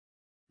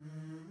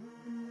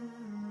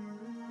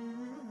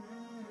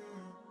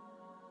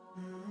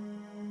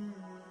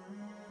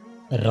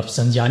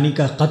Rafsanjani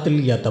کا قتل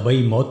یا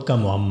طبعی موت کا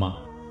معمہ۔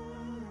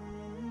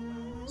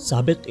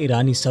 سابق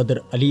ایرانی صدر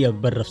علی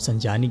اکبر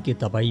رفسنجانی کی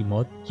طبعی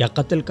موت یا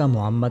قتل کا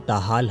معمہ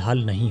تاحال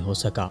حل نہیں ہو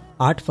سکا۔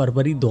 8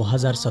 فروری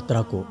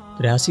 2017 کو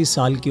 83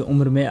 سال کی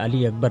عمر میں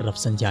علی اکبر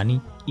رفسنجانی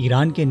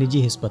ایران کے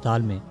نجی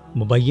ہسپتال میں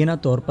مبینہ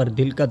طور پر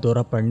دل کا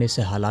دورہ پڑنے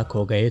سے ہلاک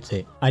ہو گئے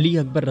تھے۔ علی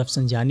اکبر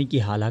رفسنجانی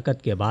کی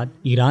ہلاکت کے بعد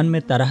ایران میں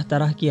طرح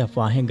طرح کی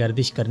افواہیں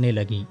گردش کرنے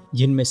لگیں،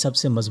 جن میں سب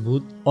سے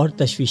مضبوط اور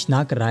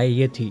تشویشناک رائے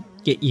یہ تھی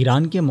کہ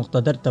ایران کے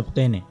مقتدر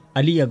طبقے نے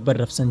علی اکبر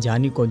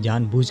رفسنجانی کو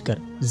جان بوجھ کر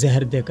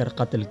زہر دے کر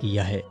قتل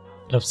کیا ہے۔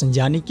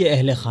 رفسنجانی کے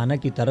اہل خانہ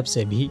کی طرف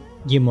سے بھی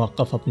یہ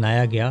موقف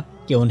اپنایا گیا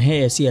کہ انہیں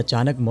ایسی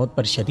اچانک موت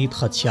پر شدید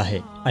خدشہ ہے۔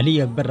 علی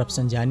اکبر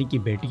رفسنجانی کی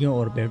بیٹیوں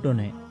اور بیٹوں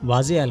نے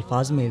واضح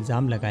الفاظ میں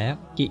الزام لگایا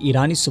کہ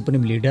ایرانی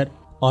سپریم لیڈر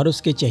اور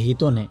اس کے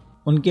چہیتوں نے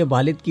ان کے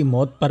والد کی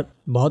موت پر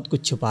بہت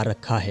کچھ چھپا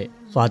رکھا ہے۔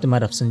 فاطمہ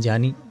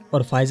رفسنجانی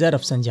اور فائزہ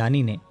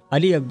رفسنجانی نے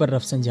علی اکبر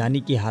رفسنجانی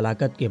کی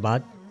ہلاکت کے بعد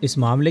اس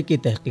معاملے کی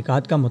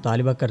تحقیقات کا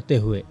مطالبہ کرتے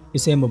ہوئے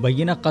اسے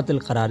مبینہ قتل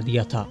قرار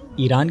دیا تھا۔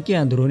 ایران کے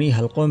اندرونی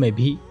حلقوں میں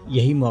بھی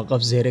یہی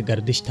موقف زیر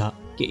گردش تھا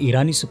کہ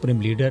ایرانی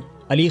سپریم لیڈر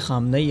علی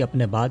خامنئی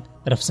اپنے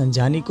بعد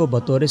رفسنجانی کو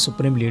بطور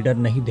سپریم لیڈر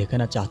نہیں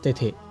دیکھنا چاہتے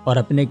تھے اور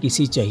اپنے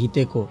کسی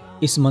چہیتے کو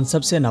اس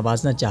منصب سے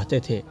نوازنا چاہتے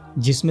تھے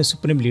جس میں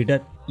سپریم لیڈر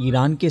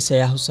ایران کے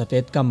سیاہ و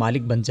سفید کا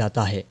مالک بن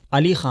جاتا ہے۔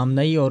 علی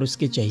خامنئی اور اس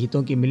کے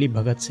چہیتوں کی ملی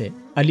بھگت سے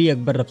علی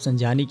اکبر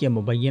رفسنجانی کے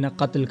مبینہ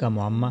قتل کا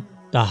معمہ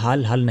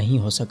تاحال حل نہیں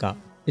ہو سکا۔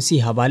 اسی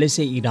حوالے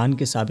سے ایران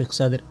کے سابق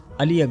صدر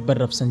علی اکبر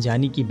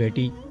رفسنجانی کی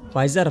بیٹی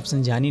فائزہ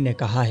رفسنجانی نے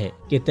کہا ہے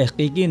کہ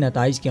تحقیقی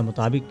نتائج کے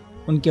مطابق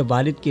ان کے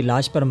والد کی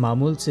لاش پر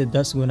معمول سے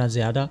 10 گنا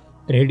زیادہ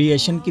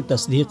ریڈیشن کی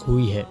تصدیق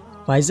ہوئی ہے۔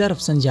 فائزہ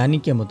رفسنجانی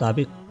کے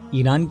مطابق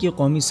ایران کی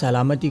قومی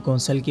سلامتی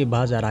کونسل کے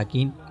بعض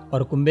اراکین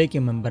اور کنبے کے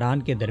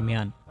ممبران کے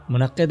درمیان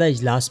منعقدہ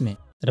اجلاس میں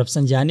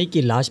رفسنجانی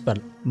کی لاش پر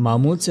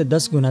معمول سے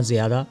 10 گنا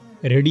زیادہ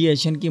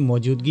ریڈیشن کی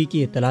موجودگی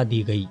کی اطلاع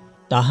دی گئی،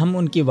 تاہم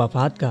ان کی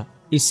وفات کا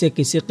اس سے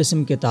کسی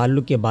قسم کے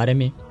تعلق کے بارے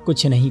میں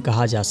کچھ نہیں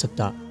کہا جا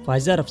سکتا۔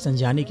 فائزہ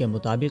رفسنجانی کے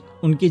مطابق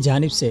ان کی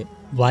جانب سے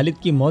والد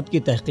کی موت کی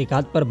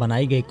تحقیقات پر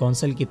بنائی گئی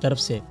کونسل کی طرف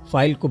سے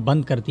فائل کو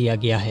بند کر دیا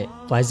گیا ہے۔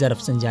 فائزہ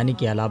رفسنجانی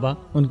کے علاوہ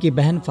ان کی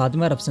بہن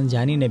فاطمہ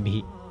رفسنجانی نے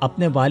بھی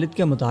اپنے والد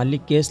کے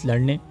متعلق کیس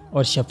لڑنے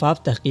اور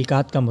شفاف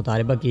تحقیقات کا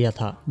مطالبہ کیا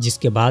تھا، جس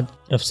کے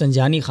بعد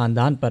رفسنجانی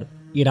خاندان پر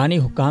ایرانی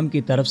حکام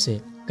کی طرف سے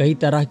کئی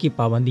طرح کی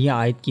پابندیاں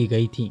عائد کی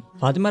گئی تھیں۔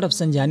 فاطمہ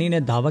رفسنجانی نے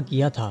دعویٰ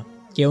کیا تھا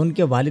کہ ان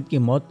کے والد کی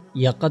موت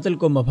یا قتل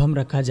کو مبہم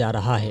رکھا جا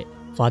رہا ہے۔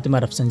 فاطمہ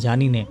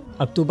رفسنجانی نے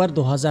اکتوبر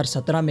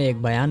 2017 میں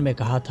ایک بیان میں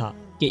کہا تھا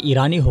کہ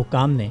ایرانی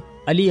حکام نے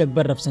علی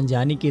اکبر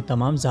رفسنجانی کی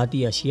تمام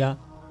ذاتی اشیاء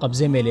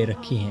قبضے میں لے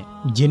رکھی ہیں،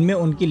 جن میں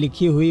ان کی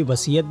لکھی ہوئی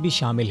وصیت بھی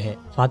شامل ہے۔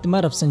 فاطمہ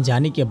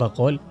رفسنجانی کے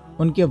بقول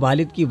ان کے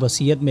والد کی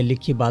وصیت میں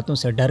لکھی باتوں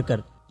سے ڈر کر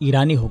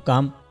ایرانی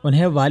حکام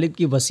انہیں والد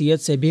کی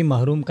وصیت سے بھی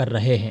محروم کر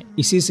رہے ہیں۔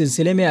 اسی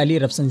سلسلے میں علی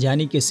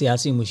رفسنجانی کے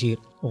سیاسی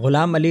مشیر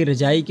غلام علی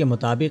رجائی کے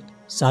مطابق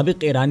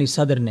سابق ایرانی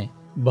صدر نے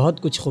بہت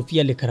کچھ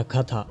خفیہ لکھ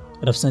رکھا تھا۔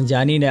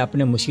 رفسنجانی نے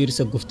اپنے مشیر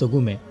سے گفتگو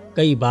میں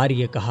کئی بار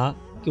یہ کہا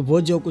کہ وہ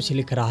جو کچھ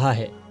لکھ رہا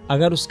ہے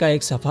اگر اس کا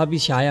ایک صفحہ بھی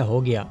شائع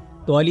ہو گیا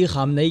تو علی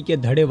خامنئی کے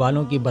دھڑے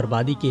والوں کی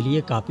بربادی کے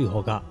لیے کافی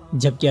ہوگا،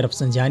 جبکہ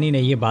رفسنجانی نے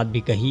یہ بات بھی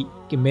کہی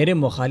کہ میرے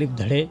مخالف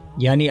دھڑے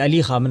یعنی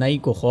علی خامنئی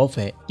کو خوف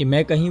ہے کہ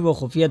میں کہیں وہ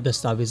خفیہ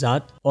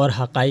دستاویزات اور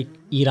حقائق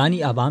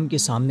ایرانی عوام کے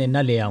سامنے نہ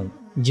لے آؤں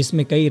جس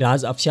میں کئی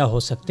راز افشا ہو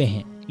سکتے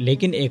ہیں،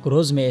 لیکن ایک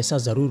روز میں ایسا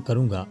ضرور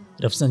کروں گا۔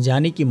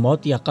 رفسنجانی کی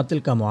موت یا قتل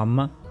کا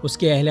معمہ اس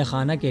کے اہل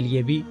خانہ کے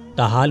لیے بھی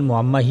تاحال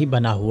معمہ ہی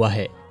بنا ہوا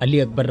ہے۔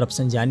 علی اکبر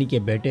رفسنجانی کے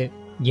بیٹے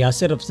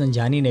یاسر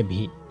رفسنجانی نے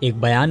بھی ایک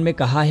بیان میں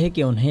کہا ہے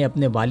کہ انہیں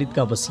اپنے والد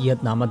کا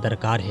وصیت نامہ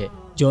درکار ہے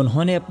جو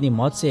انہوں نے اپنی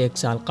موت سے 1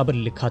 سال قبل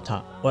لکھا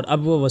تھا، اور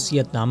اب وہ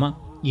وصیت نامہ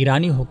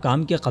ایرانی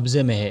حکام کے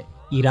قبضے میں ہے۔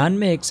 ایران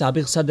میں ایک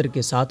سابق صدر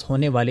کے ساتھ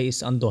ہونے والے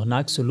اس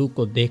اندوہناک سلوک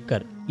کو دیکھ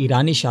کر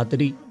ایرانی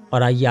شاطری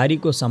اور عیاری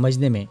کو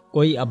سمجھنے میں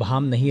کوئی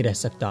ابہام نہیں رہ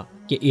سکتا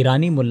کہ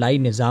ایرانی ملائی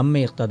نظام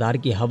میں اقتدار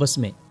کی ہوس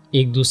میں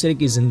ایک دوسرے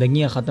کی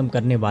زندگیاں ختم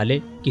کرنے والے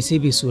کسی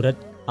بھی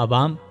صورت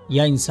عوام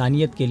یا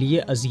انسانیت کے لیے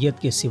اذیت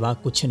کے سوا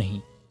کچھ نہیں۔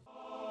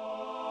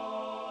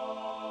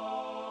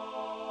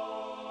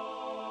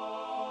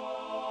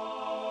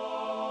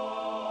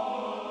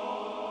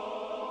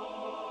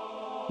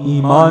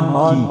 ایمان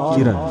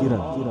کی کرن،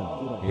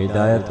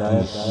 ہدایت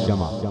کی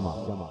شمع،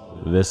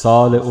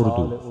 وسال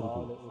اردو۔